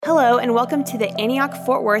Hello, and welcome to the Antioch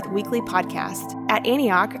Fort Worth Weekly Podcast. At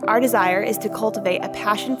Antioch, our desire is to cultivate a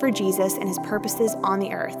passion for Jesus and his purposes on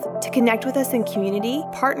the earth. To connect with us in community,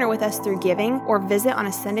 partner with us through giving, or visit on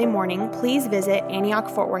a Sunday morning, please visit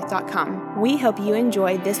AntiochFortWorth.com. We hope you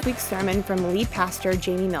enjoy this week's sermon from lead pastor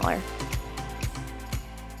Jamie Miller.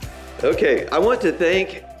 Okay, I want to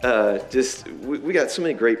thank we got so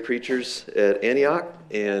many great preachers at Antioch,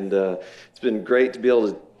 and it's been great to be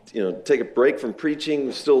able to take a break from preaching.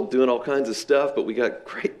 We're still doing all kinds of stuff, but we got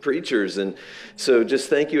great preachers. And so just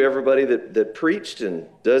thank you, everybody that preached and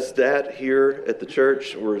does that here at the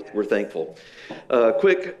church. We're thankful.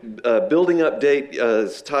 Quick building update.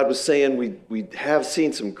 As Todd was saying, we have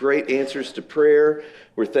seen some great answers to prayer.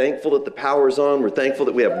 We're thankful that the power's on. We're thankful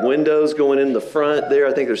that we have windows going in the front there.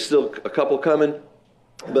 I think there's still a couple coming.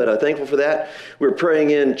 But thankful for that. We're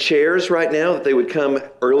praying in chairs right now that they would come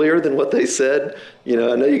earlier than what they said. I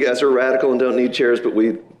know you guys are radical and don't need chairs, but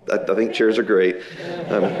I think chairs are great.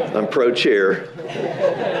 I'm pro-chair.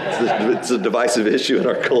 It's a divisive issue in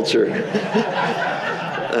our culture.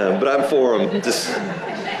 But I'm for them.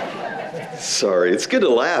 Sorry. It's good to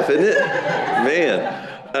laugh, isn't it? Man.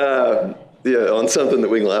 On something that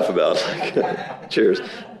we can laugh about. Chairs.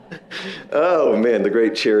 Oh, man, the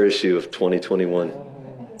great chair issue of 2021.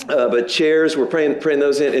 But chairs, we're praying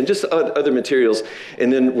those in, and just other materials.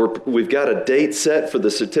 And then we've got a date set for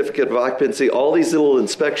the certificate of occupancy. All these little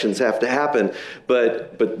inspections have to happen,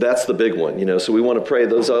 but that's the big one, So we want to pray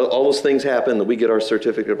all those things happen, that we get our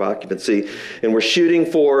certificate of occupancy. And we're shooting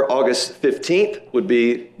for August 15th would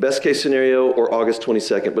be best case scenario, or August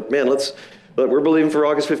 22nd. But man, we're believing for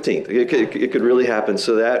August 15th. It could really happen,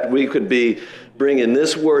 so that we could be bringing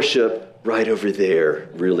this worship right over there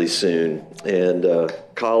really soon. And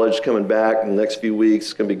college coming back in the next few weeks.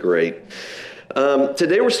 It's going to be great.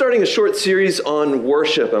 Today we're starting a short series on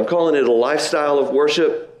worship. I'm calling it a lifestyle of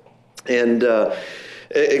worship, and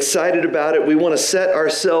excited about it. We want to set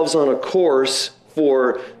ourselves on a course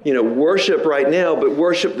for worship right now, but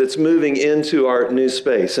worship that's moving into our new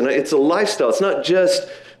space. And it's a lifestyle. It's not just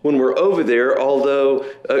when we're over there, although,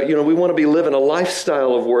 we want to be living a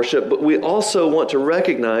lifestyle of worship, but we also want to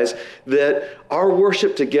recognize that our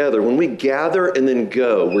worship together, when we gather and then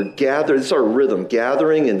go, we're gathered, it's our rhythm,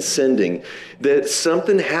 gathering and sending, that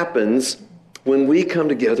something happens when we come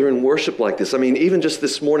together and worship like this. I mean, even just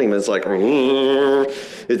this morning, it's like,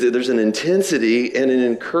 there's an intensity and an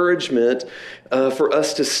encouragement for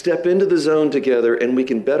us to step into the zone together, and we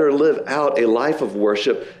can better live out a life of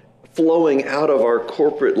worship flowing out of our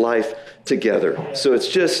corporate life together. So it's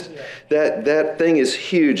just that thing is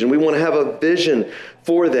huge, and we want to have a vision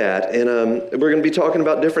for that. And we're going to be talking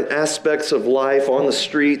about different aspects of life on the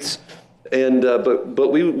streets, and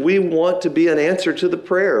but we want to be an answer to the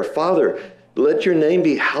prayer, Father, let your name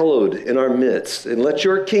be hallowed in our midst, and let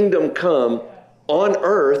your kingdom come on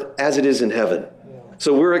earth as it is in heaven.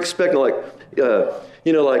 So we're expecting,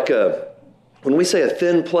 when we say a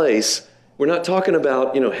thin place, we're not talking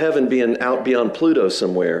about, heaven being out beyond Pluto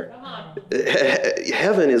somewhere.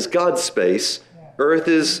 Heaven is God's space. Earth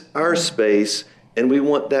is our space. And we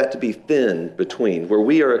want that to be thin between, where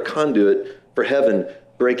we are a conduit for heaven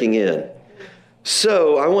breaking in.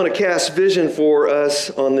 So I want to cast vision for us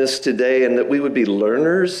on this today, and that we would be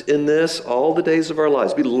learners in this all the days of our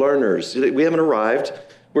lives. Be learners. We haven't arrived.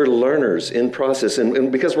 We're learners in process, and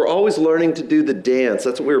because we're always learning to do the dance.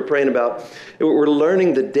 That's what we were praying about. We're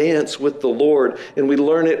learning the dance with the Lord, and we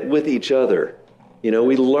learn it with each other. We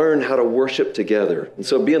learn how to worship together. And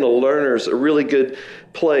so being a learner is a really good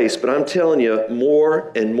place, but I'm telling you,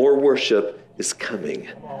 more and more worship is coming.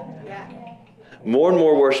 More and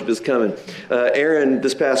more worship is coming. Aaron,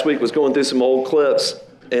 this past week, was going through some old clips,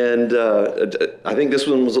 and I think this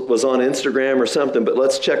one was on Instagram or something, but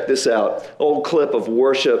let's check this out. Old clip of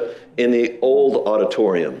worship in the old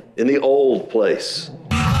auditorium, in the old place.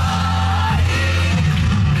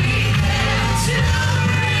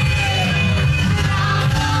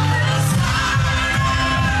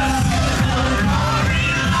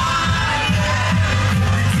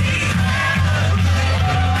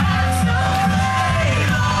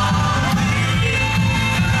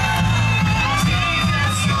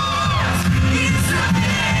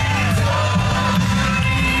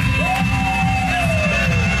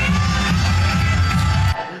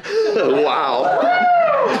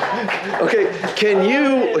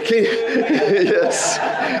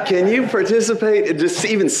 Can you participate and just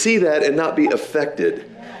even see that and not be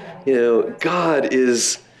affected? God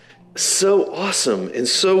is so awesome and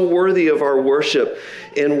so worthy of our worship.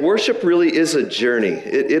 And worship really is a journey.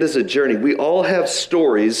 It is a journey. We all have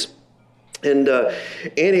stories And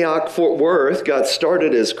Antioch, Fort Worth got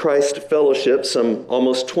started as Christ Fellowship some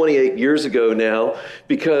almost 28 years ago now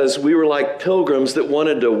because we were like pilgrims that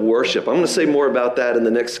wanted to worship. I'm going to say more about that in the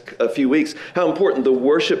next few weeks, how important the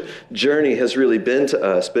worship journey has really been to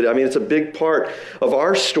us. But I mean, it's a big part of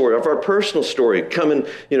our story, of our personal story.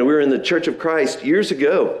 We were in the Church of Christ years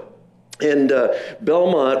ago. And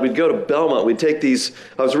Belmont, we'd go to Belmont. We'd take these,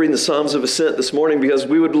 I was reading the Psalms of Ascent this morning because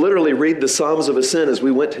we would literally read the Psalms of Ascent as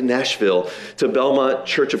we went to Nashville to Belmont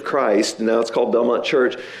Church of Christ. Now it's called Belmont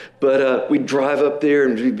Church. But we'd drive up there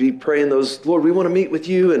and we'd be praying those, Lord, we want to meet with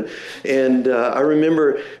you. And I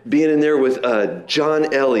remember being in there with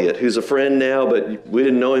John Elliott, who's a friend now, but we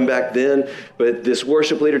didn't know him back then. But this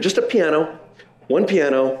worship leader, just a piano, one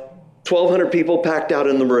piano, 1,200 people packed out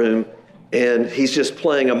in the room. And he's just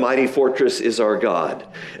playing A Mighty Fortress Is Our God.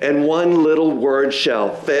 And one little word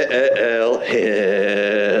shall fail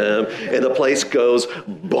him. And the place goes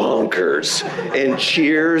bonkers and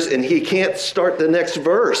cheers. And he can't start the next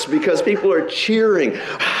verse because people are cheering.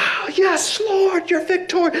 Yes, Lord, you're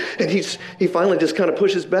victorious. And he finally just kind of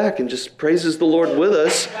pushes back and just praises the Lord with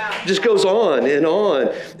us. Just goes on and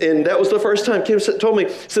on. And that was the first time, Kim told me,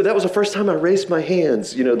 so that was the first time I raised my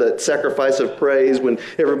hands, that sacrifice of praise when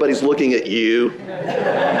everybody's looking at you.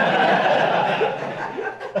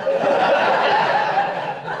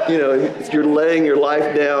 You're laying your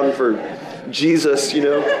life down for Jesus,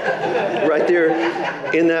 right there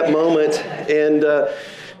in that moment. And,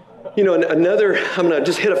 another, I'm going to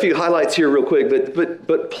just hit a few highlights here real quick,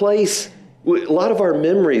 but place, a lot of our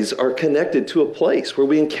memories are connected to a place where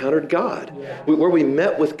we encountered God, where we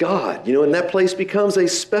met with God, and that place becomes a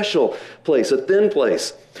special place, a thin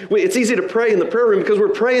place. It's easy to pray in the prayer room because we're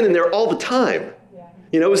praying in there all the time.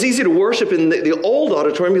 It was easy to worship in the old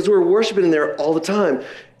auditorium because we were worshiping in there all the time.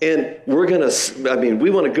 And we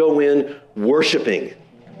want to go in worshiping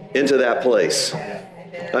into that place.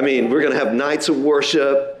 We're going to have nights of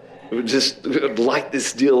worship. We just light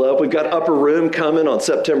this deal up. We've got Upper Room coming on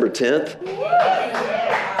September 10th.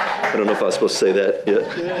 I don't know if I was supposed to say that yet.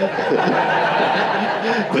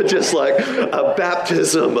 But just like a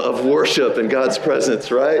baptism of worship in God's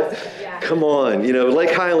presence, right? Come on.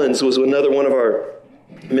 Lake Highlands was another one of our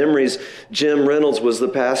memories. Jim Reynolds was the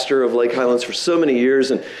pastor of Lake Highlands for so many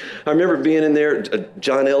years. And I remember being in there.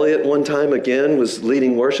 John Elliott one time again was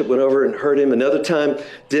leading worship, went over and heard him. Another time,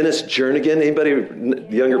 Dennis Jernigan. Anybody,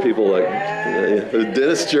 younger people like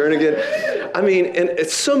Dennis Jernigan? And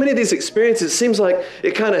it's so many of these experiences, it seems like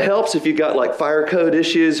it kind of helps if you got like fire code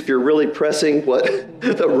issues, if you're really pressing what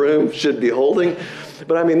the room should be holding.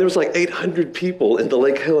 But there was like 800 people in the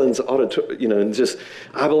Lake Highlands auditorium, and just,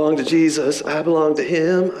 I belong to Jesus, I belong to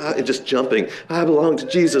him, just jumping. I belong to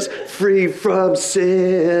Jesus, free from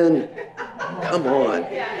sin. Come on.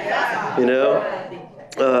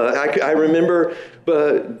 I remember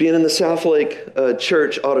being in the South Lake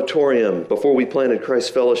Church auditorium before we planted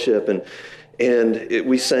Christ Fellowship, and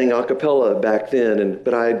we sang a cappella back then,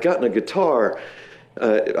 but I had gotten a guitar.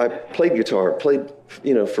 I played guitar,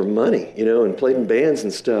 for money, and played in bands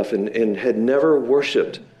and stuff, and had never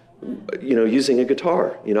worshiped, using a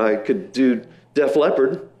guitar. I could do Def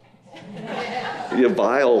Leppard,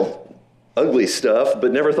 vile, ugly stuff,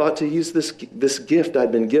 but never thought to use this gift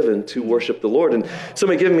I'd been given to worship the Lord. And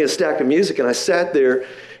somebody gave me a stack of music, and I sat there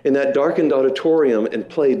in that darkened auditorium and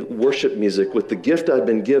played worship music with the gift I'd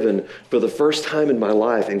been given for the first time in my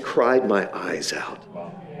life and cried my eyes out.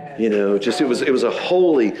 It was a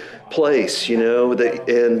holy place,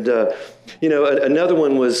 another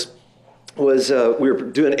one was we were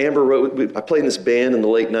doing Amber Rose. I played in this band in the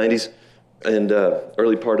late 90s and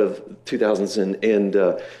early part of 2000s and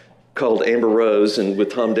called Amber Rose, and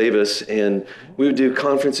with Tom Davis, and we would do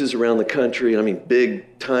conferences around the country.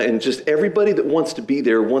 Big time, and just everybody that wants to be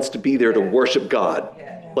there to worship God,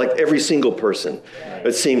 like every single person.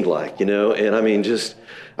 It seemed like, and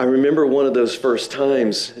I remember one of those first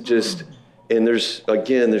times, and it's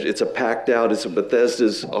a packed out, it's a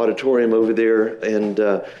Bethesda's auditorium over there, and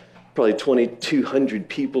probably 2,200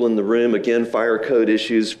 people in the room. Again, fire code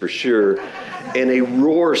issues for sure. And a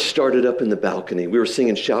roar started up in the balcony. We were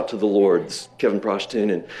singing Shout to the Lord, Kevin Prosh tune,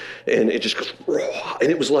 and it just goes, roar. And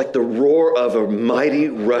it was like the roar of a mighty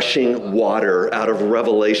rushing water out of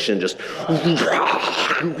Revelation, just, and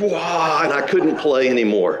I couldn't play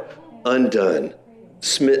anymore. Undone,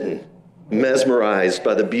 smitten, mesmerized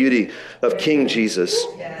by the beauty of King Jesus.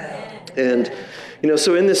 And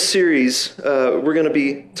so in this series, we're going to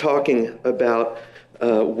be talking about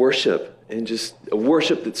worship, and just a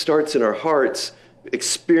worship that starts in our hearts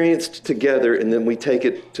experienced together, and then we take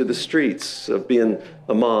it to the streets of being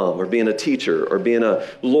a mom or being a teacher or being a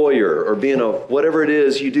lawyer or being a whatever it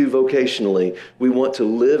is you do vocationally. We want to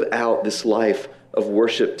live out this life of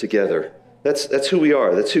worship together. That's who we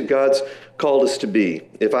are. That's who God's called us to be.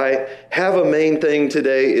 If I have a main thing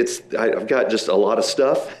today, I've got just a lot of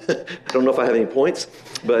stuff. I don't know if I have any points,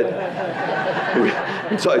 but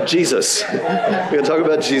Jesus. We're going to talk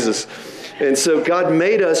about Jesus. And so God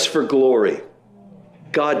made us for glory.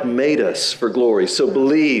 God made us for glory. So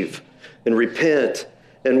believe and repent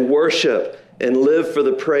and worship and live for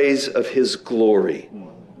the praise of his glory.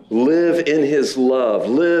 Live in his love.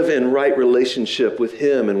 Live in right relationship with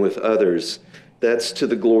him and with others. That's to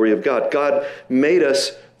the glory of God. God made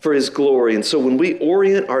us for his glory. And so when we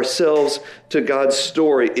orient ourselves to God's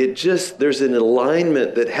story, there's an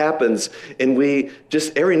alignment that happens, and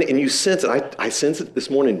and you sense it. I sense it this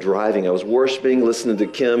morning driving. I was worshiping, listening to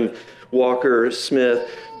Kim Walker Smith,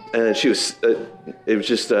 and she was, it was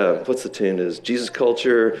just, what's the tune? Is Jesus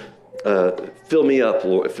Culture, Fill Me Up,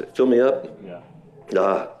 Lord. Fill Me Up?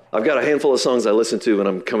 Yeah. I've got a handful of songs I listen to when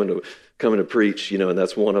I'm coming to preach, and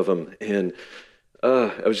that's one of them. And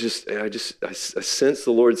I sensed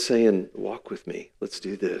the Lord saying, walk with me, let's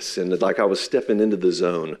do this. And like I was stepping into the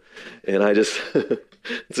zone, and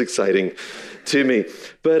it's exciting to me.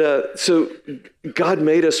 But so God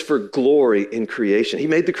made us for glory in creation. He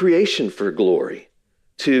made the creation for glory,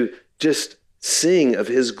 to just sing of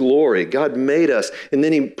his glory. God made us, and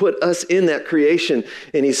then he put us in that creation,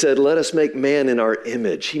 and he said, let us make man in our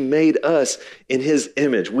image. He made us in his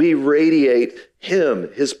image. We radiate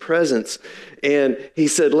him, his presence. And he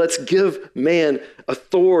said, let's give man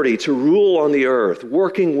authority to rule on the earth,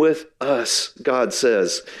 working with us, God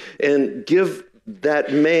says, and give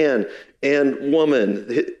that man and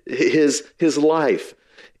woman his life.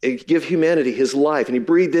 Give humanity his life. And he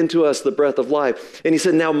breathed into us the breath of life. And he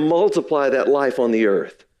said, now multiply that life on the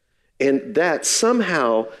earth. And that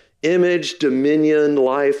somehow image, dominion,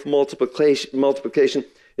 life, multiplication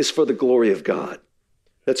is for the glory of God.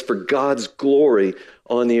 That's for God's glory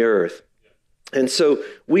on the earth. And so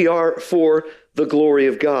we are for the glory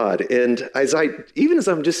of God. And even as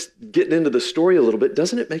I'm just getting into the story a little bit,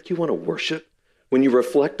 doesn't it make you want to worship? When you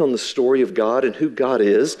reflect on the story of God and who God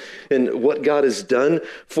is and what God has done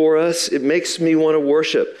for us, it makes me want to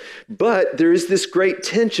worship. But there is this great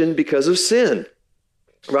tension because of sin,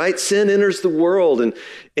 right? Sin enters the world,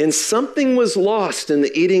 and something was lost in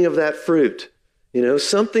the eating of that fruit.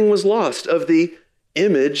 Something was lost of the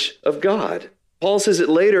image of God. Paul says it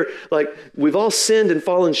later, like we've all sinned and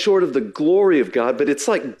fallen short of the glory of God, but it's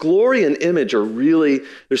like glory and image are really,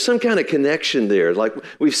 there's some kind of connection there. Like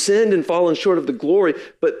we've sinned and fallen short of the glory,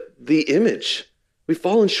 but the image, we've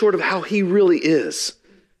fallen short of how he really is.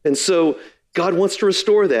 And so God wants to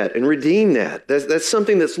restore that and redeem that. That's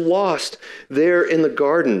something that's lost there in the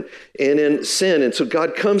garden and in sin. And so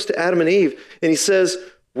God comes to Adam and Eve and he says,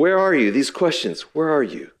 where are you? These questions, where are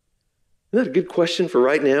you? Isn't that a good question for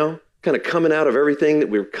right now? Kind of coming out of everything that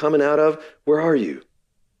we're coming out of, where are you?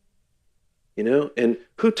 And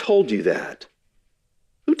who told you that?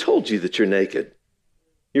 Who told you that you're naked?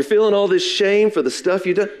 You're feeling all this shame for the stuff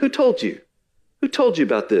you've done? Who told you? Who told you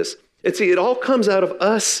about this? And see, it all comes out of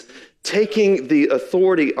us taking the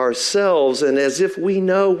authority ourselves and as if we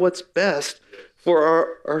know what's best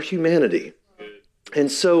for our humanity. And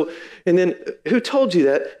then who told you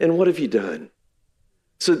that and what have you done?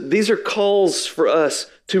 So these are calls for us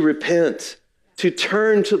to repent, to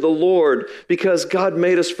turn to the Lord, because God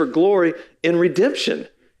made us for glory in redemption.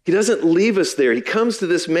 He doesn't leave us there. He comes to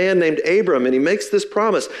this man named Abram and he makes this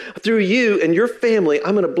promise. Through you and your family,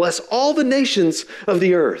 I'm going to bless all the nations of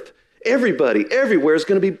the earth. Everybody, everywhere is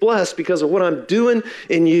going to be blessed because of what I'm doing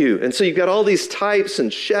in you. And so you've got all these types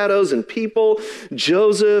and shadows and people,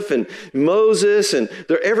 Joseph and Moses, and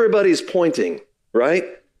everybody's pointing, right?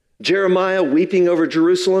 Jeremiah weeping over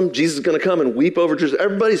Jerusalem. Jesus is going to come and weep over Jerusalem.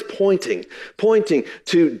 Everybody's pointing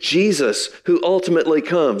to Jesus who ultimately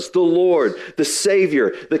comes, the Lord, the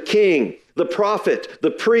Savior, the King, the prophet,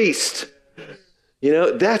 the priest.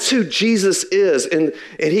 That's who Jesus is. And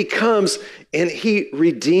he comes and he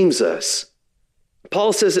redeems us.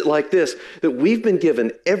 Paul says it like this, that we've been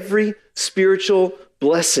given every spiritual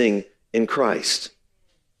blessing in Christ.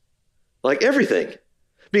 Like everything.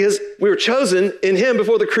 Because we were chosen in him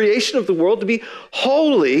before the creation of the world to be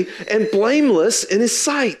holy and blameless in his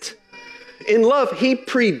sight. In love, he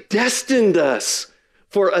predestined us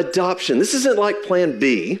for adoption. This isn't like plan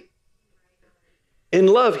B. In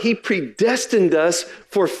love, he predestined us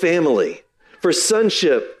for family, for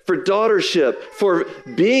sonship, for daughtership, for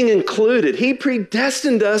being included. He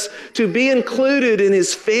predestined us to be included in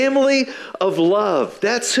his family of love.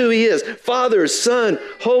 That's who he is. Father, Son,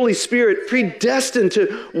 Holy Spirit, predestined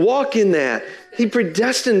to walk in that. He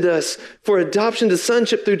predestined us for adoption to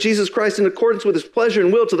sonship through Jesus Christ in accordance with his pleasure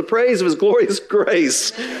and will, to the praise of his glorious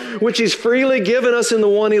grace, which he's freely given us in the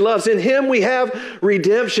one he loves. In him we have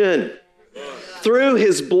redemption through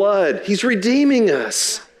his blood. He's redeeming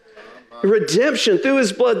us. Redemption through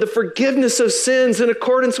his blood, the forgiveness of sins in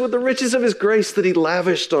accordance with the riches of his grace that he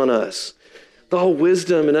lavished on us. The whole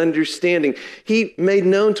wisdom and understanding. He made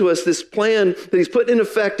known to us this plan that he's put in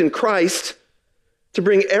effect in Christ to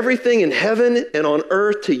bring everything in heaven and on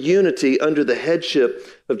earth to unity under the headship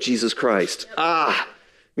of Jesus Christ.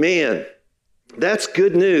 Man, that's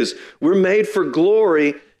good news. We're made for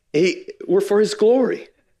glory. We're for his glory.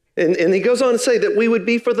 And he goes on to say that we would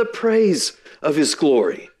be for the praise of his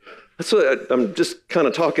glory. That's what I'm just kind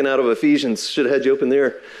of talking out of Ephesians. Should have had you open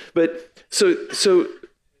there. But so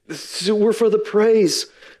we're for the praise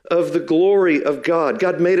of the glory of God.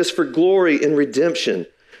 God made us for glory and redemption.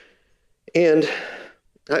 And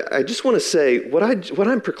I just want to say, what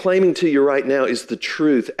I'm proclaiming to you right now is the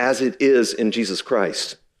truth as it is in Jesus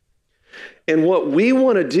Christ. And what we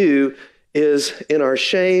want to do is, in our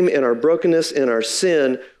shame, in our brokenness, in our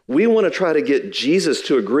sin, we want to try to get Jesus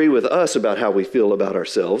to agree with us about how we feel about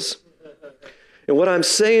ourselves. And what I'm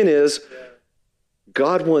saying is,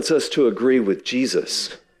 God wants us to agree with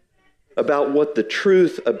Jesus about what the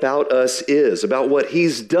truth about us is, about what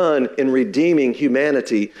he's done in redeeming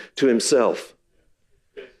humanity to himself.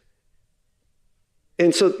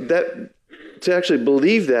 And so that, to actually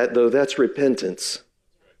believe that, though, that's repentance.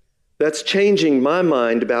 That's changing my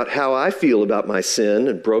mind about how I feel about my sin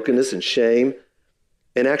and brokenness and shame,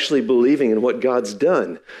 and actually believing in what God's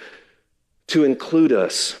done to include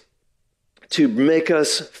us, to make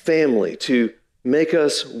us family, to make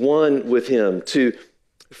us one with him,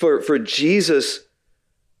 for Jesus,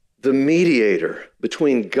 the mediator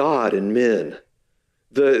between God and men,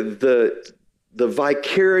 the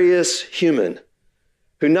vicarious human,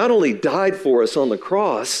 who not only died for us on the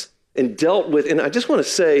cross and dealt with, and I just want to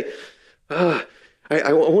say, I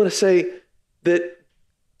want to say that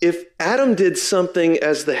if Adam did something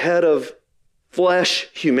as the head of flesh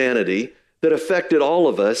humanity that affected all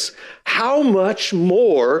of us, how much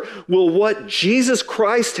more will what Jesus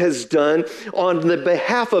Christ has done on the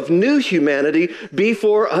behalf of new humanity be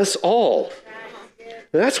for us all?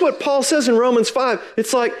 And that's what Paul says in Romans 5.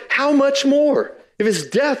 It's like, how much more? If his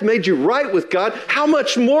death made you right with God, how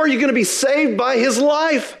much more are you going to be saved by his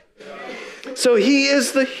life? So he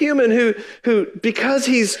is the human who, because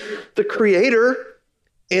he's the creator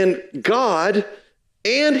and God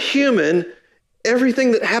and human,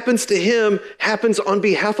 everything that happens to him happens on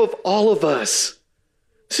behalf of all of us.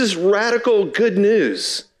 This is radical good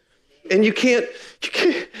news. And you can't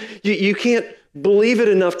believe it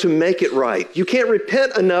enough to make it right. You can't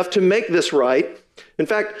repent enough to make this right. In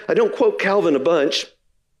fact, I don't quote Calvin a bunch.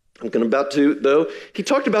 I'm about to, though. He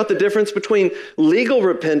talked about the difference between legal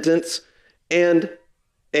repentance and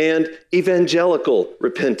evangelical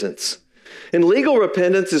repentance. And legal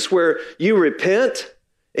repentance is where you repent,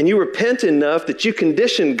 and you repent enough that you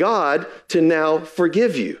condition God to now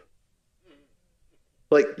forgive you.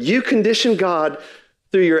 Like, you condition God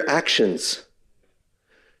through your actions.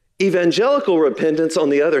 Evangelical repentance, on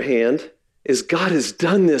the other hand, is God has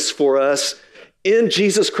done this for us in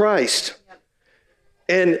Jesus Christ.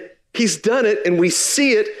 And he's done it, and we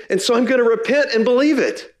see it, and so I'm going to repent and believe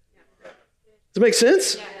it. Does it make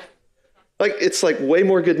sense? Like, it's like way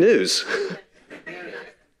more good news.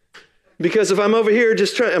 Because if I'm over here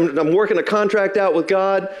just I'm working a contract out with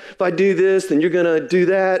God. If I do this, then you're going to do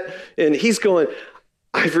that. And he's going,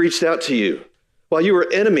 I've reached out to you. While you were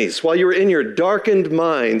enemies, while you were in your darkened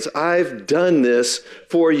minds, I've done this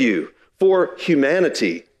for you, for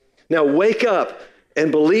humanity. Now wake up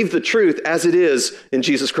and believe the truth as it is in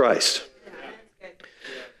Jesus Christ.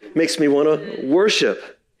 Makes me want to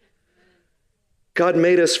worship. God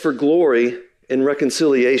made us for glory and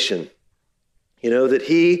reconciliation. You know,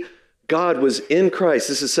 that God was in Christ.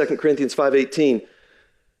 This is 2 Corinthians 5:18.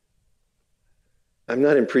 I'm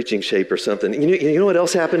not in preaching shape or something. You know what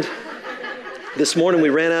else happened? This morning we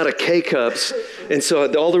ran out of K-cups, and so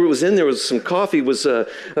all that was in there was some coffee, was a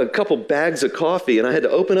couple bags of coffee, and I had to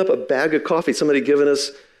open up a bag of coffee somebody given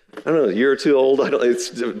us, I don't know, a year or two old.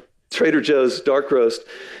 It's Trader Joe's dark roast.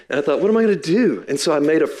 And I thought, what am I going to do? And so I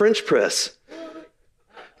made a French press.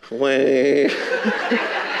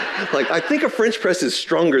 Like, I think a French press is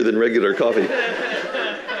stronger than regular coffee.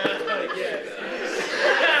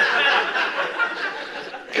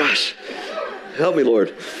 Gosh. Help me,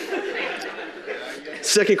 Lord.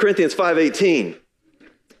 2 Corinthians 5:18,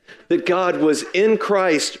 that God was in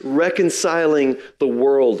Christ reconciling the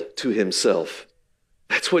world to himself.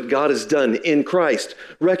 That's what God has done in Christ,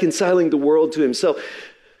 reconciling the world to himself.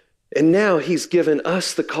 And now he's given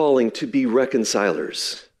us the calling to be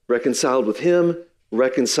reconcilers, reconciled with him,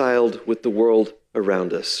 reconciled with the world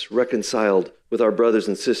around us, reconciled with our brothers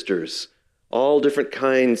and sisters, all different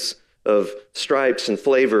kinds of stripes and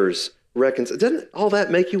flavors. Doesn't all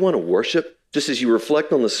that make you want to worship, just as you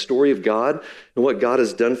reflect on the story of God and what God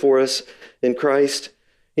has done for us in Christ?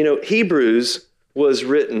 You know, Hebrews was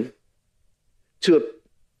written to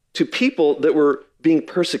people that were being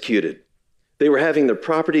persecuted. They were having their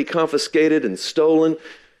property confiscated and stolen.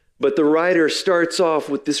 But the writer starts off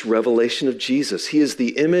with this revelation of Jesus. He is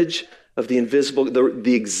the image of the invisible,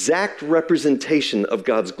 the exact representation of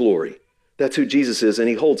God's glory. That's who Jesus is. And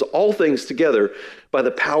he holds all things together by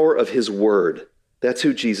the power of his word. That's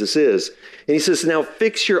who Jesus is. And he says, now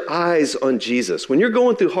fix your eyes on Jesus. When you're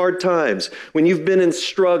going through hard times, when you've been in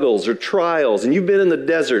struggles or trials, and you've been in the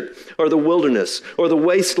desert or the wilderness or the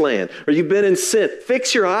wasteland, or you've been in sin,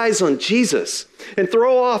 fix your eyes on Jesus and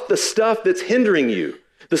throw off the stuff that's hindering you,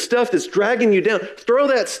 the stuff that's dragging you down. Throw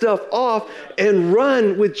that stuff off and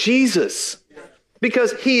run with Jesus,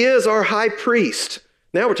 because he is our high priest.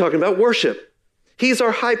 Now we're talking about worship. He's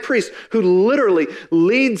our high priest who literally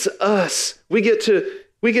leads us. We get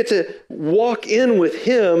to walk in with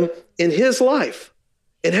him in his life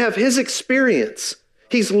and have his experience.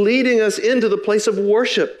 He's leading us into the place of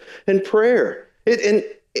worship and prayer. And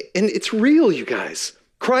it's real, you guys.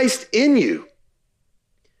 Christ in you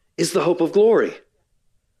is the hope of glory.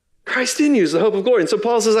 Christ in you is the hope of glory. And so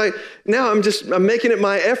Paul says, I'm making it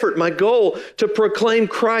my effort, my goal to proclaim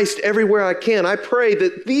Christ everywhere I can. I pray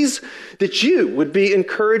that you would be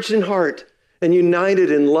encouraged in heart and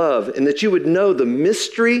united in love, and that you would know the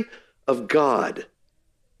mystery of God,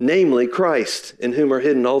 namely Christ, in whom are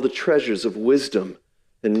hidden all the treasures of wisdom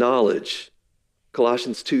and knowledge.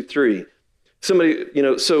 Colossians 2:3.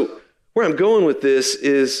 So where I'm going with this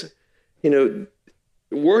is,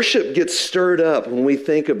 worship gets stirred up when we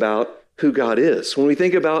think about who God is, when we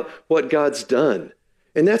think about what God's done.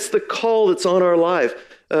 And that's the call that's on our life.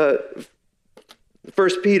 1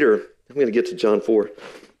 Peter, I'm going to get to John 4.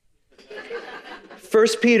 1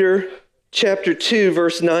 Peter chapter 2,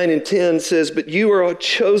 verse 9 and 10 says, but you are a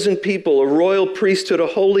chosen people, a royal priesthood, a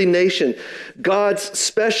holy nation, God's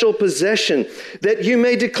special possession, that you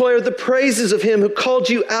may declare the praises of him who called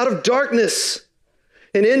you out of darkness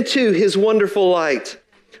and into his wonderful light.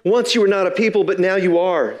 Once you were not a people, but now you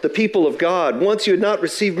are the people of God. Once you had not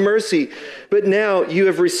received mercy, but now you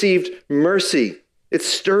have received mercy. It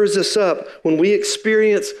stirs us up. When we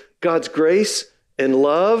experience God's grace and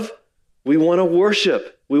love, we want to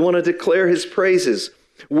worship. We want to declare his praises.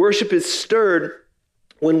 Worship is stirred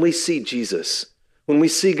when we see Jesus, when we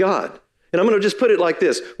see God. And I'm going to just put it like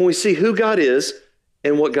this. When we see who God is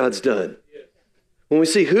and what God's done. When we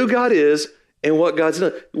see who God is and what God's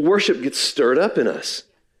done, worship gets stirred up in us.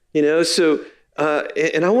 And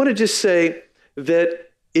I want to just say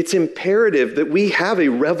that it's imperative that we have a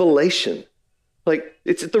revelation. Like,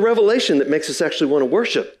 it's the revelation that makes us actually want to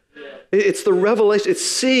worship. It's the revelation. It's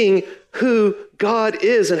seeing who God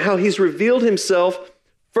is and how he's revealed himself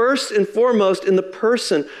first and foremost in the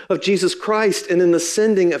person of Jesus Christ and in the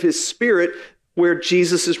sending of his Spirit, where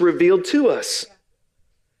Jesus is revealed to us.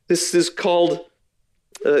 This is called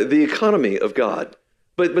the economy of God.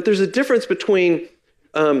 But there's a difference between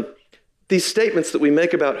these statements that we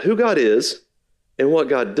make about who God is and what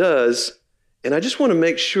God does. And I just want to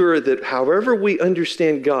make sure that however we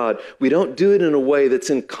understand God, we don't do it in a way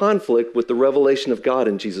that's in conflict with the revelation of God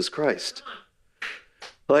in Jesus Christ.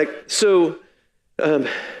 I was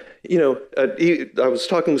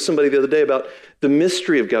talking with somebody the other day about the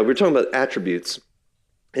mystery of God. We were talking about attributes.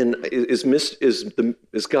 And is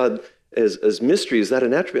God as mystery, is that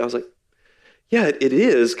an attribute? I was like, yeah, it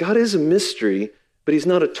is. God is a mystery, but he's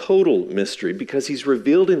not a total mystery because he's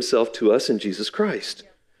revealed himself to us in Jesus Christ.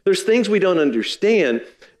 There's things we don't understand,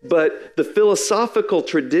 but the philosophical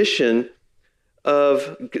tradition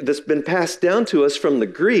that's been passed down to us from the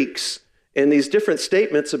Greeks and these different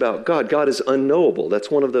statements about God. God is unknowable. That's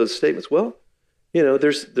one of those statements. Well,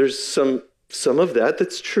 there's some of that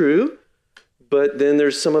that's true, but then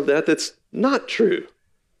there's some of that that's not true.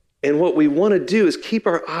 And what we want to do is keep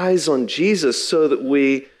our eyes on Jesus so that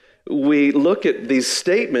we look at these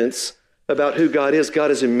statements about who God is. God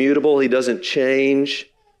is immutable. He doesn't change,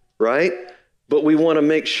 right? But we want to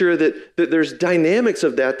make sure that there's dynamics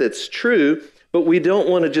of that's true, but we don't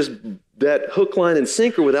want to just that hook, line, and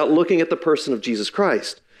sinker without looking at the person of Jesus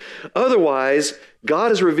Christ. Otherwise, God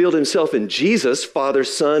has revealed himself in Jesus, Father,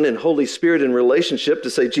 Son, and Holy Spirit in relationship. To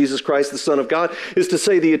say Jesus Christ, the Son of God, is to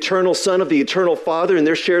say the eternal Son of the eternal Father and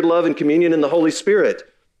their shared love and communion in the Holy Spirit.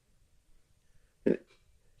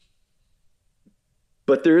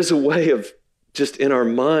 But there is a way of just in our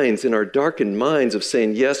minds, in our darkened minds, of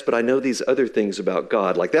saying, yes, but I know these other things about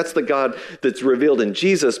God. Like that's the God that's revealed in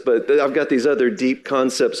Jesus, but I've got these other deep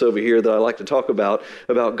concepts over here that I like to talk about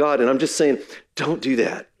God. And I'm just saying, don't do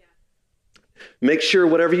that. Make sure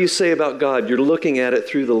whatever you say about God, you're looking at it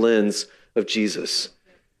through the lens of Jesus.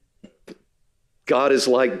 God is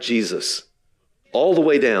like Jesus, all the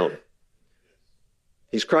way down.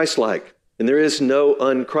 He's Christ-like, and there is no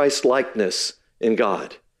un-Christ-likeness in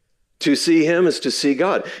God. To see him is to see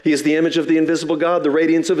God. He is the image of the invisible God, the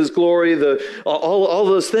radiance of his glory, all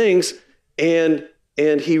those things, and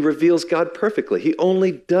he reveals God perfectly. He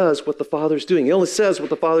only does what the Father's doing. He only says what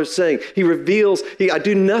the Father's saying. He reveals, I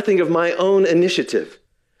do nothing of my own initiative.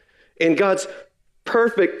 And God's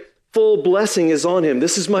perfect, full blessing is on him.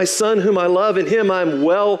 This is my Son whom I love, and him I'm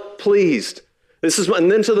well pleased.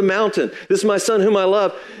 And then to the mountain, this is my Son whom I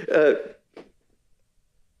love.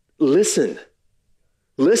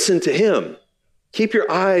 Listen to him. Keep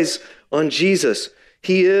your eyes on Jesus.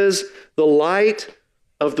 He is the light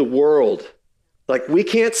of the world. Like we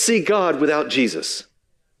can't see God without Jesus.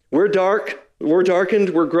 We're darkened,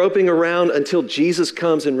 we're groping around until Jesus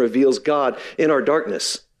comes and reveals God in our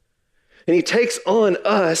darkness. And he takes on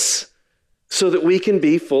us so that we can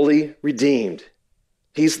be fully redeemed.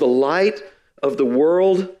 He's the light of the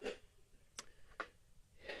world,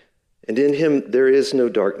 and in him there is no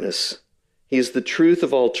darkness. He is the truth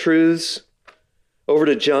of all truths. Over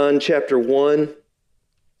to John chapter 1,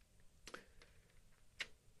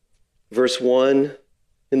 verse 1.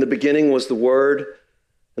 In the beginning was the Word,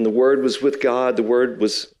 and the Word was with God. The Word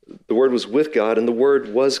was with God, and the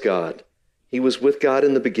Word was God. He was with God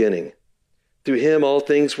in the beginning. Through him all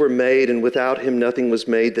things were made, and without him nothing was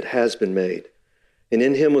made that has been made. And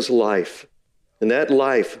in him was life, and that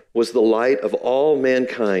life was the light of all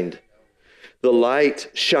mankind. The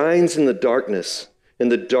light shines in the darkness,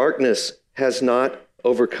 and the darkness has not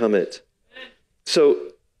overcome it.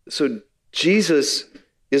 So Jesus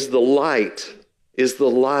is the light, is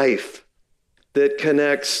the life that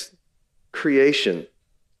connects creation,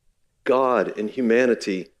 God, and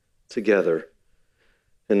humanity together.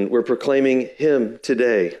 And we're proclaiming him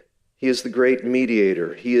today. He is the great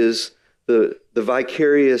mediator. He is the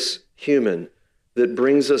vicarious human that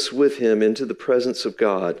brings us with him into the presence of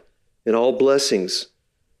God. And all blessings,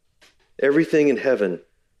 everything in heaven,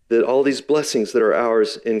 that all these blessings that are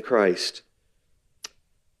ours in Christ.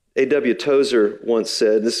 A.W. Tozer once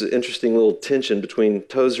said, this is an interesting little tension between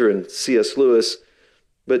Tozer and C.S. Lewis,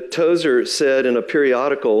 but Tozer said in a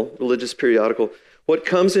periodical, religious periodical, what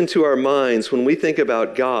comes into our minds when we think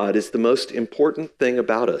about God is the most important thing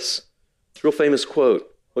about us. It's a real famous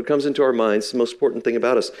quote. What comes into our minds is the most important thing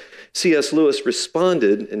about us. C.S. Lewis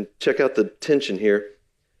responded, and check out the tension here,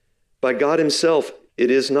 by God himself, it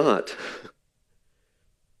is not.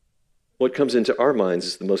 What comes into our minds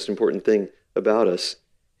is the most important thing about us.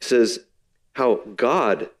 He says, how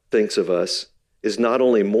God thinks of us is not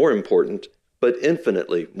only more important, but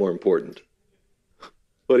infinitely more important.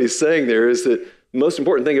 What he's saying there is that the most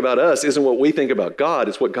important thing about us isn't what we think about God,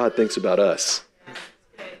 it's what God thinks about us.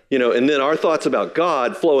 And then our thoughts about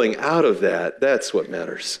God flowing out of that's what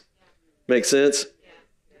matters. Make sense?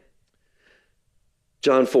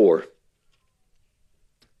 John 4.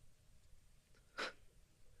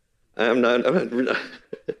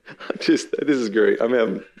 This is great.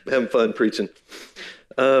 I'm having fun preaching.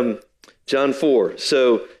 John 4.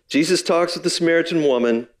 So Jesus talks with the Samaritan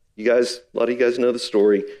woman. A lot of you guys know the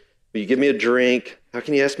story. Will you give me a drink? How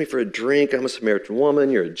can you ask me for a drink? I'm a Samaritan woman.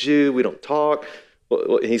 You're a Jew. We don't talk.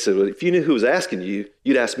 Well, he said, well, if you knew who was asking you,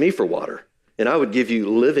 you'd ask me for water, and I would give you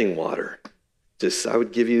living water. I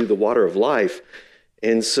would give you the water of life.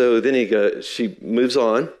 And so then she moves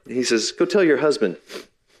on. He says, go tell your husband.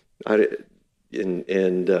 She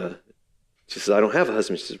says, I don't have a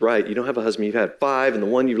husband. She says, right, you don't have a husband. You've had 5, and the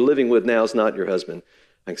one you're living with now is not your husband.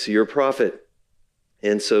 So you're a prophet.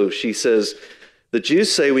 And so she says, the Jews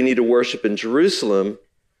say we need to worship in Jerusalem,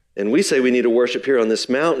 and we say we need to worship here on this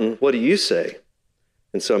mountain. What do you say?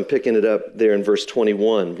 And so I'm picking it up there in verse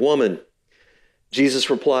 21. Woman, Jesus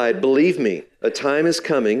replied, believe me, a time is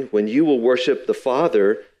coming when you will worship the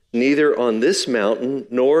Father neither on this mountain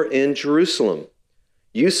nor in Jerusalem.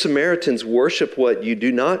 You Samaritans worship what you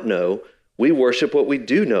do not know. We worship what we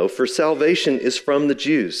do know, for salvation is from the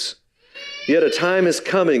Jews. Yet a time is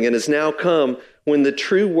coming and has now come when the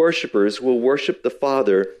true worshipers will worship the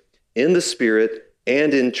Father in the Spirit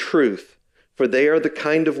and in truth, for they are the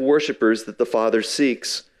kind of worshipers that the Father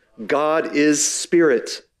seeks. God is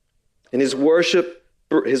spirit, and his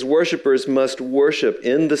worshipers must worship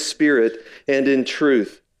in the Spirit and in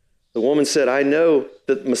truth. The woman said, I know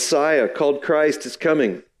that Messiah, called Christ, is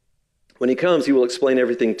coming. When he comes, he will explain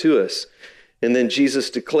everything to us. And then Jesus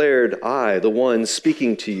declared, I, the one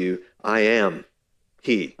speaking to you, I am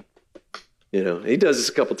he. He does this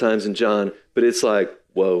a couple times in John, but it's like,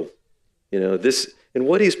 whoa, this, and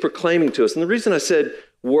what he's proclaiming to us. And the reason I said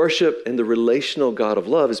worship and the relational God of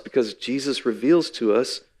love is because Jesus reveals to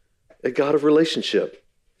us a God of relationship,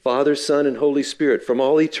 Father, Son, and Holy Spirit from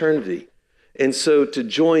all eternity. And so to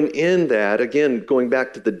join in that, again, going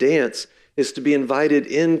back to the dance, is to be invited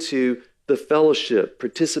into the fellowship,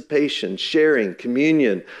 participation, sharing,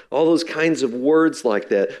 communion, all those kinds of words like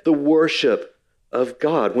that, the worship of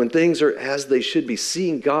God, when things are as they should be,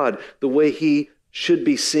 seeing God the way he should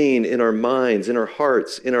be seen in our minds, in our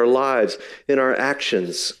hearts, in our lives, in our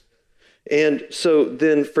actions. And so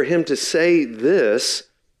then for him to say this,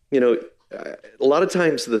 a lot of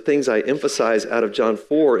times the things I emphasize out of John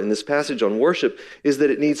 4 in this passage on worship is that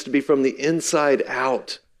it needs to be from the inside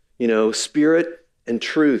out, spirit and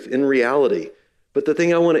truth in reality. But the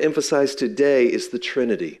thing I want to emphasize today is the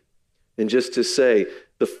Trinity. And just to say,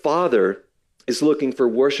 the Father is looking for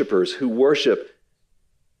worshipers who worship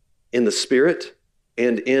in the Spirit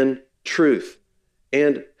and in truth.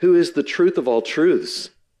 And who is the truth of all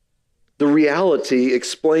truths? The reality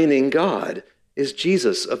explaining God is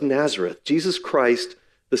Jesus of Nazareth, Jesus Christ,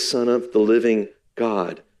 the Son of the living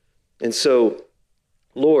God. And so,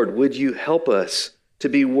 Lord, would you help us to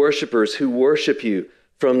be worshipers who worship you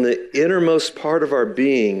from the innermost part of our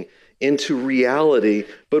being into reality,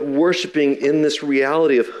 but worshiping in this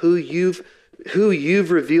reality of who you've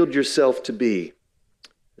revealed yourself to be.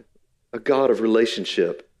 A God of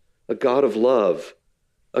relationship, a God of love,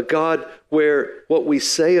 a God where what we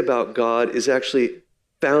say about God is actually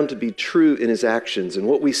found to be true in his actions. And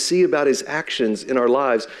what we see about his actions in our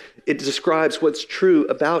lives, it describes what's true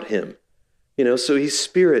about him. So he's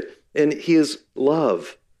spirit and he is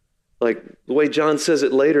love. Like the way John says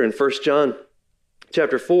it later in 1 John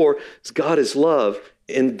chapter 4, is God is love.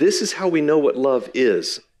 And this is how we know what love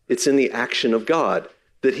is. It's in the action of God,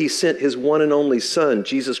 that he sent his one and only Son,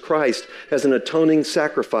 Jesus Christ, as an atoning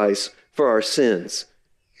sacrifice for our sins.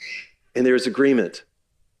 And there's agreement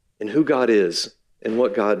in who God is and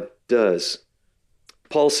what God does.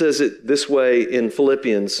 Paul says it this way in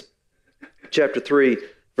Philippians chapter 3,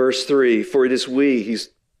 verse 3, for it is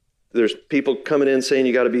there's people coming in saying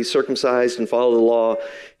you got to be circumcised and follow the law.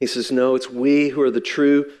 He says, no, it's we who are the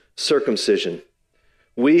true circumcision.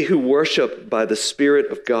 We who worship by the Spirit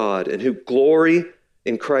of God and who glory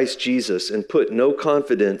in Christ Jesus and put no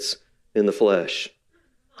confidence in the flesh.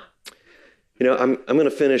 I'm going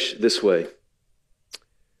to finish this way.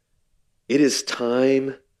 It is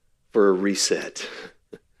time for a reset.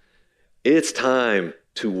 It's time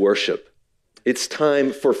to worship. It's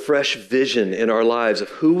time for fresh vision in our lives of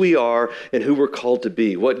who we are and who we're called to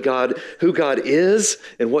be, who God is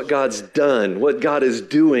and what God's done, what God is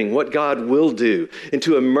doing, what God will do, and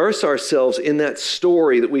to immerse ourselves in that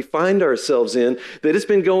story that we find ourselves in, that it's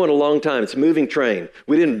been going a long time. It's a moving train.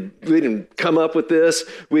 We didn't come up with this.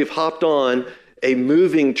 We've hopped on a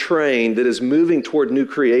moving train that is moving toward new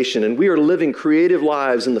creation. And we are living creative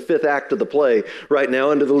lives in the fifth act of the play right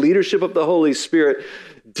now under the leadership of the Holy Spirit,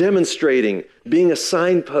 demonstrating, being a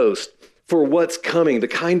signpost for what's coming, the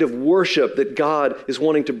kind of worship that God is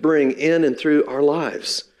wanting to bring in and through our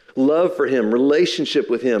lives. Love for him, relationship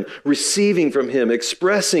with him, receiving from him,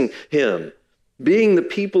 expressing him, being the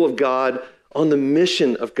people of God on the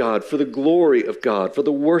mission of God, for the glory of God, for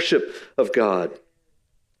the worship of God.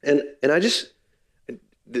 And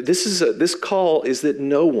this call is that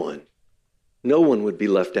no one would be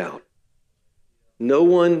left out. No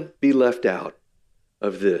one be left out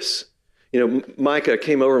of this. Micah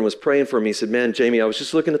came over and was praying for me. He said, man, Jamie, I was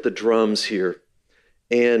just looking at the drums here.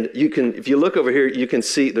 And if you look over here, you can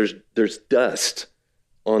see there's dust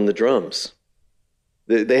on the drums.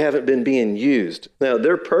 They haven't been being used. Now,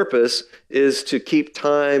 their purpose is to keep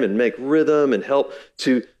time and make rhythm and help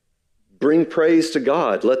to bring praise to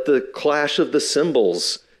God. Let the clash of the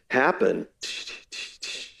cymbals happen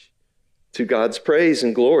to God's praise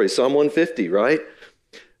and glory. Psalm 150, right?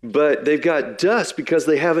 But they've got dust because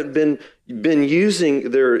they haven't been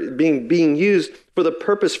using, they're being used for the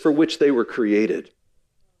purpose for which they were created.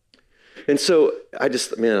 And so I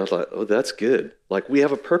thought, oh, that's good. Like, we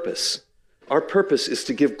have a purpose. Our purpose is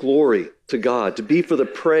to give glory to God, to be for the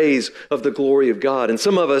praise of the glory of God. And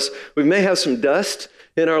some of us, we may have some dust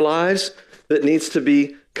in our lives that needs to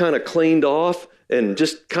be kind of cleaned off and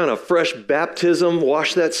just kind of fresh baptism,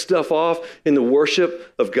 wash that stuff off in the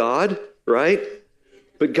worship of God, right?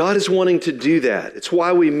 But God is wanting to do that. It's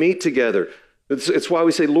why we meet together. It's why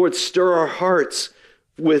we say, Lord, stir our hearts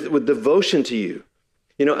with devotion to you.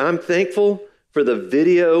 You know, I'm thankful for the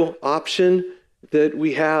video option that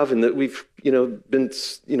we have and that we've, been,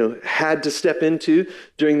 had to step into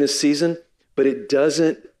during this season, but it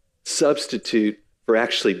doesn't substitute for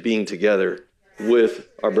actually being together with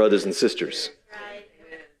our brothers and sisters.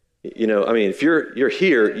 If you're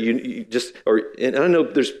here, you just, and I know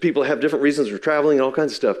there's people that have different reasons for traveling and all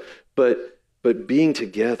kinds of stuff, but being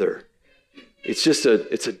together, it's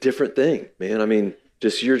a different thing, man.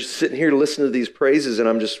 Just you're sitting here to listen to these praises, and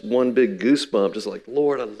I'm just one big goosebump, just like,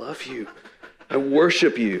 Lord, I love you. I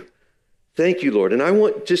worship you. Thank you, Lord. And I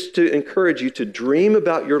want just to encourage you to dream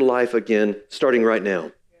about your life again, starting right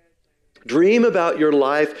now. Dream about your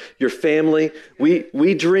life, your family.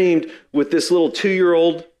 We dreamed with this little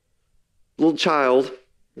 2-year-old little child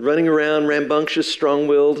running around, rambunctious,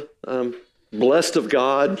 strong-willed, blessed of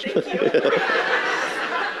God.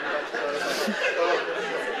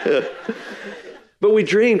 But we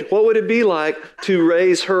dreamed, what would it be like to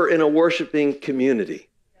raise her in a worshiping community,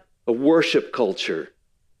 a worship culture,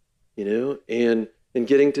 and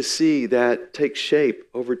getting to see that take shape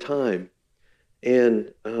over time.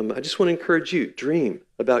 And I just want to encourage you, dream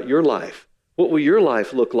about your life. What will your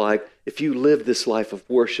life look like if you live this life of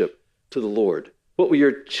worship to the Lord? What will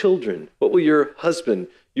your children, what will your husband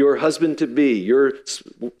to be, your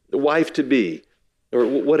wife to be, or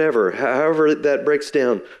whatever, however that breaks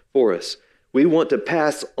down for us. We want to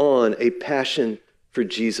pass on a passion for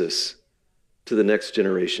Jesus to the next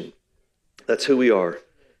generation. That's who we are.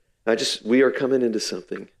 We are coming into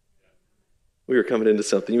something. We are coming into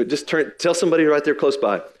something. You just tell somebody right there close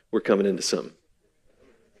by, we're coming into something.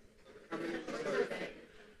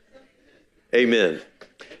 Amen.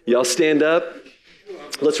 Y'all stand up.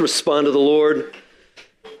 Let's respond to the Lord.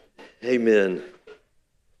 Amen.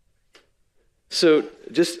 So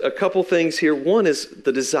just a couple things here. One is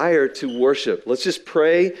the desire to worship. Let's just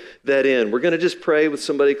pray that in. We're going to just pray with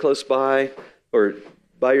somebody close by or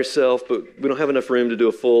by yourself, but we don't have enough room to do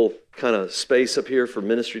a full kind of space up here for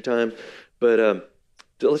ministry time. But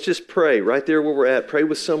let's just pray right there where we're at. Pray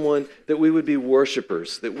with someone that we would be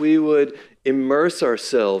worshipers, that we would immerse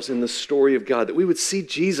ourselves in the story of God, that we would see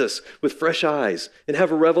Jesus with fresh eyes and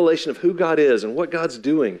have a revelation of who God is and what God's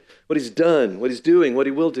doing, what he's done, what he's doing, what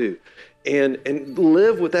he will do. And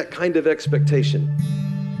live with that kind of expectation.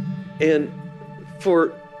 And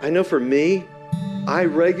I know for me, I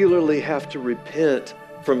regularly have to repent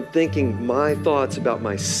from thinking my thoughts about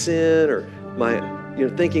my sin or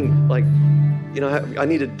thinking like, I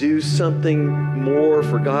need to do something more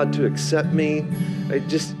for God to accept me.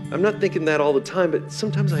 I'm not thinking that all the time, but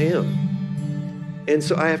sometimes I am. And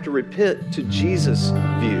so I have to repent to Jesus'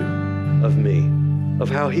 view of me, of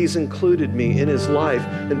how he's included me in his life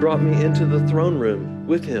and brought me into the throne room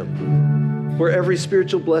with him, where every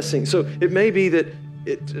spiritual blessing. So it may be that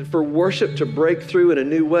for worship to break through in a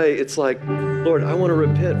new way, it's like, Lord, I want to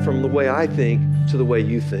repent from the way I think to the way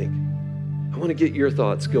you think. I want to get your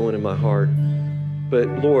thoughts going in my heart. But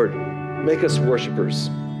Lord, make us worshipers.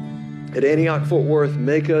 At Antioch Fort Worth,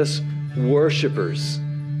 make us worshipers.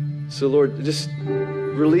 So Lord, just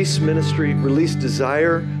release ministry, release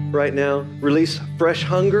desire right now, release fresh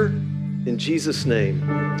hunger in Jesus' name.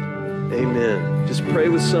 Amen. Just pray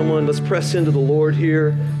with someone. Let's press into the Lord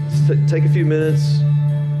here. Let's take a few minutes.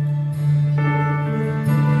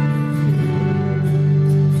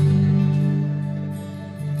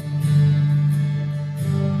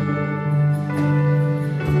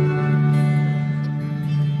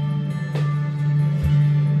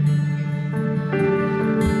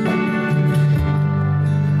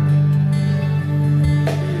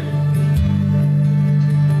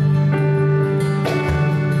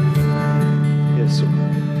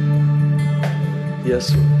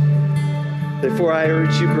 Yes. Therefore, I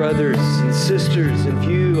urge you, brothers and sisters, in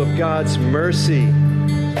view of God's mercy,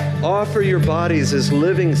 offer your bodies as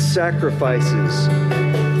living sacrifices,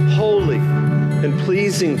 holy and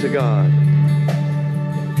pleasing to God.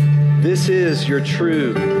 This is your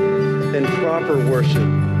true and proper worship.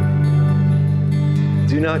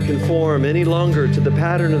 Do not conform any longer to the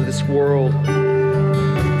pattern of this world,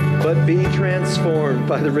 but be transformed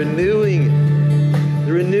by the renewing.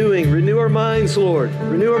 Renew our minds, Lord.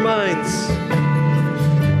 Renew our minds.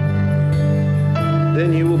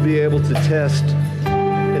 Then you will be able to test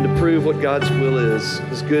and to prove what God's will is,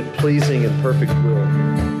 his good, pleasing, and perfect will.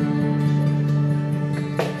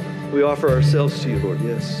 We offer ourselves to you, Lord,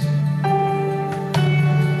 yes.